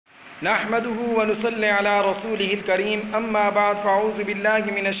نحمده ونصلي على رسوله الكريم اما بعد فاعوذ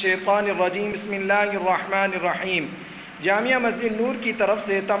بالله من الشیطان الرجیم بسم اللہ الرحمن الرحیم۔ جامعہ مسجد نور کی طرف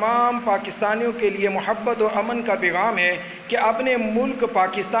سے تمام پاکستانیوں کے لیے محبت اور امن کا پیغام ہے کہ اپنے ملک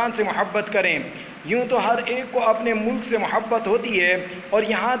پاکستان سے محبت کریں۔ یوں تو ہر ایک کو اپنے ملک سے محبت ہوتی ہے اور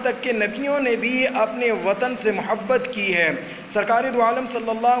یہاں تک کہ نبیوں نے بھی اپنے وطن سے محبت کی ہے۔ سرکار دو عالم صلی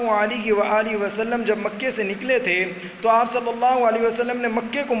اللہ علیہ وآلہ وسلم جب مکے سے نکلے تھے تو آپ صلی اللہ علیہ وسلم نے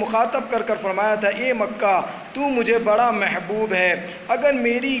مکے کو مخاطب کر کر فرمایا تھا، اے مکہ تو مجھے بڑا محبوب ہے، اگر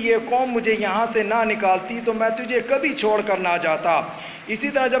میری یہ قوم مجھے یہاں سے نہ نکالتی تو میں تجھے کبھی چھوڑ کر نہ جاتا۔ اسی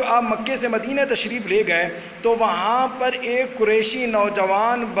طرح جب آپ مکے سے مدینہ تشریف لے گئے تو وہاں پر ایک قریشی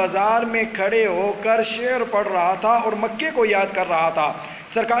نوجوان بازار میں کھڑے ہو کر شعر پڑھ رہا تھا اور مکے کو یاد کر رہا تھا۔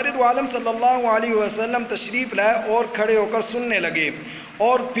 سرکار دو عالم صلی اللہ علیہ وسلم تشریف لائے اور کھڑے ہو کر سننے لگے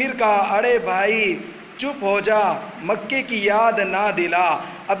اور پھر کہا، ارے بھائی چپ ہو جا، مکے کی یاد نہ دلا۔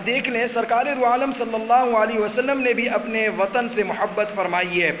 اب دیکھ لیں سرکار دو عالم صلی اللہ علیہ وسلم نے بھی اپنے وطن سے محبت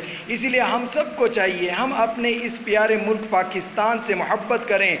فرمائی ہے، اسی لیے ہم سب کو چاہیے ہم اپنے اس پیارے ملک پاکستان سے محبت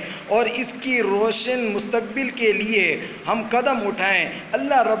کریں اور اس کی روشن مستقبل کے لیے ہم قدم اٹھائیں۔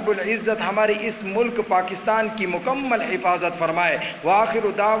 اللہ رب العزت ہمارے اس ملک پاکستان کی مکمل حفاظت فرمائے۔ وآخر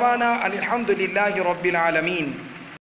دعوانا ان الحمد للہ رب العالمین۔